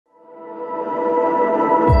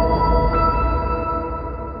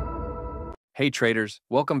Hey traders,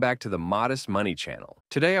 welcome back to the Modest Money channel.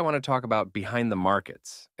 Today I want to talk about Behind the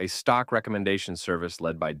Markets, a stock recommendation service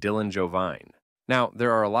led by Dylan Jovine. Now,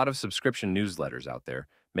 there are a lot of subscription newsletters out there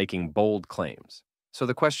making bold claims. So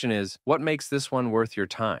the question is, what makes this one worth your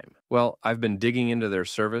time? Well, I've been digging into their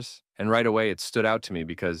service, and right away it stood out to me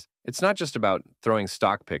because it's not just about throwing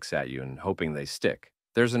stock picks at you and hoping they stick.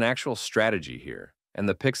 There's an actual strategy here, and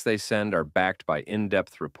the picks they send are backed by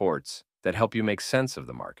in-depth reports that help you make sense of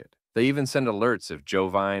the market. They even send alerts if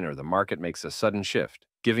Jovine or the market makes a sudden shift,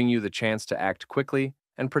 giving you the chance to act quickly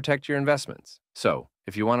and protect your investments. So,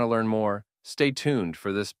 if you want to learn more, stay tuned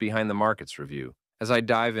for this Behind the Markets review as I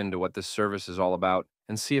dive into what this service is all about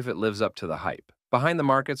and see if it lives up to the hype. Behind the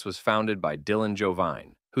Markets was founded by Dylan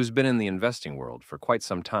Jovine, who's been in the investing world for quite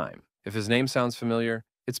some time. If his name sounds familiar,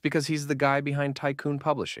 it's because he's the guy behind Tycoon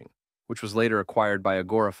Publishing, which was later acquired by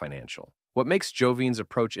Agora Financial. What makes Jovine's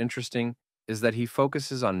approach interesting is that he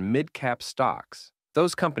focuses on mid-cap stocks,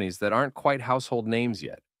 those companies that aren't quite household names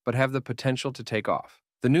yet, but have the potential to take off.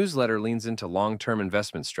 The newsletter leans into long-term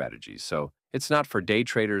investment strategies, so it's not for day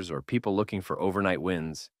traders or people looking for overnight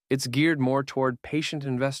wins. It's geared more toward patient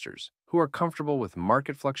investors who are comfortable with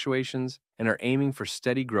market fluctuations and are aiming for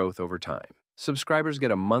steady growth over time. Subscribers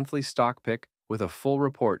get a monthly stock pick with a full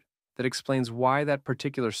report that explains why that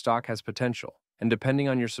particular stock has potential. And depending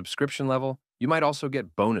on your subscription level, you might also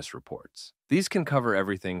get bonus reports. These can cover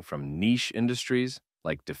everything from niche industries,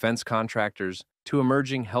 like defense contractors, to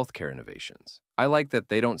emerging healthcare innovations. I like that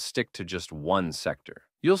they don't stick to just one sector.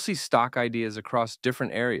 You'll see stock ideas across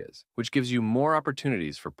different areas, which gives you more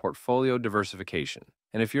opportunities for portfolio diversification.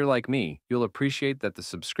 And if you're like me, you'll appreciate that the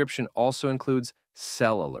subscription also includes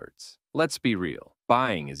sell alerts. Let's be real,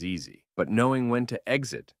 buying is easy, but knowing when to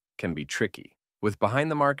exit can be tricky. With Behind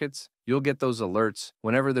the Markets, you'll get those alerts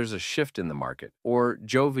whenever there's a shift in the market or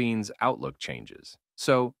Jovine's outlook changes.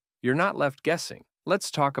 So you're not left guessing. Let's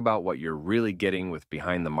talk about what you're really getting with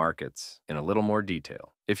Behind the Markets in a little more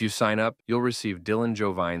detail. If you sign up, you'll receive Dylan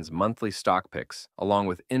Jovine's monthly stock picks, along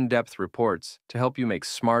with in-depth reports to help you make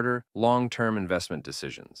smarter, long-term investment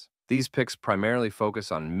decisions. These picks primarily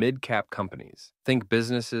focus on mid-cap companies. Think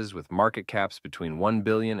businesses with market caps between $1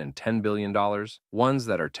 billion and $10 billion, ones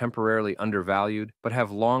that are temporarily undervalued but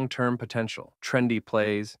have long-term potential, trendy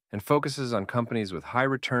plays, and focuses on companies with high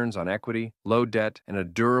returns on equity, low debt, and a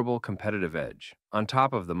durable competitive edge. On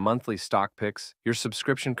top of the monthly stock picks, your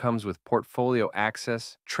subscription comes with portfolio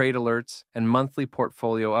access, trade alerts, and monthly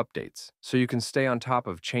portfolio updates, so you can stay on top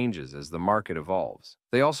of changes as the market evolves.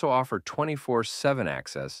 They also offer 24/7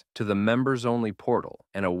 access to the members-only portal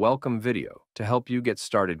and a welcome video to help you get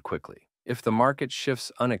started quickly. If the market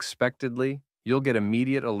shifts unexpectedly, you'll get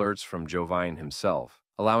immediate alerts from Jovine himself,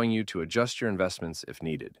 allowing you to adjust your investments if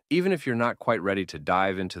needed. Even if you're not quite ready to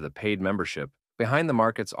dive into the paid membership, Behind the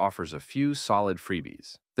Markets offers a few solid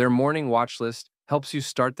freebies. Their morning watch list helps you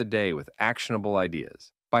start the day with actionable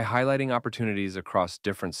ideas by highlighting opportunities across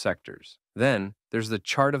different sectors. Then, there's the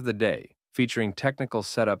chart of the day, featuring technical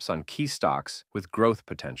setups on key stocks with growth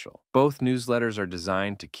potential. Both newsletters are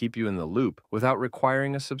designed to keep you in the loop without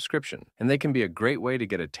requiring a subscription, and they can be a great way to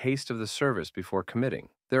get a taste of the service before committing.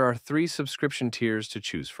 There are 3 subscription tiers to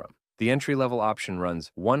choose from. The entry-level option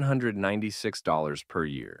runs $196 per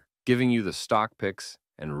year, giving you the stock picks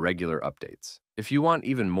and regular updates. If you want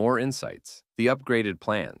even more insights, the upgraded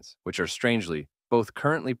plans, which are strangely both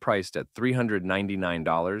currently priced at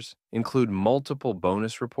 $399, include multiple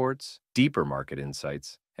bonus reports, deeper market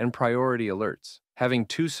insights, and priority alerts. Having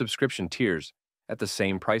 2 subscription tiers at the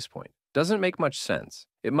same price point doesn't make much sense.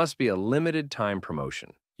 It must be a limited time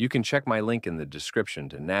promotion. You can check my link in the description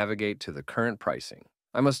to navigate to the current pricing.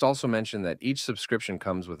 I must also mention that each subscription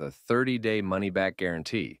comes with a 30-day money-back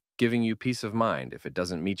guarantee, giving you peace of mind if it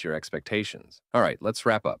doesn't meet your expectations. All right, let's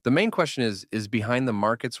wrap up. The main question is Behind the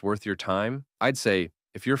Markets worth your time? I'd say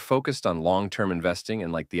if you're focused on long-term investing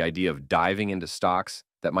and like the idea of diving into stocks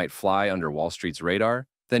that might fly under Wall Street's radar,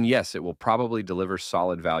 then yes, it will probably deliver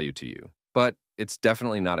solid value to you. But it's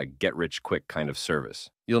definitely not a get-rich-quick kind of service.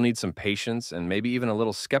 You'll need some patience and maybe even a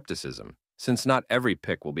little skepticism, since not every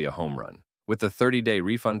pick will be a home run. With the 30-day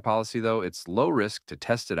refund policy, though, it's low risk to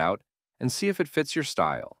test it out and see if it fits your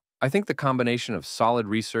style. I think the combination of solid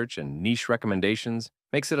research and niche recommendations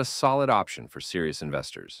makes it a solid option for serious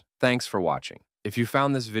investors. Thanks for watching. If you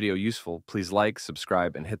found this video useful, please like,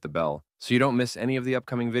 subscribe, and hit the bell so you don't miss any of the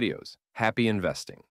upcoming videos. Happy investing!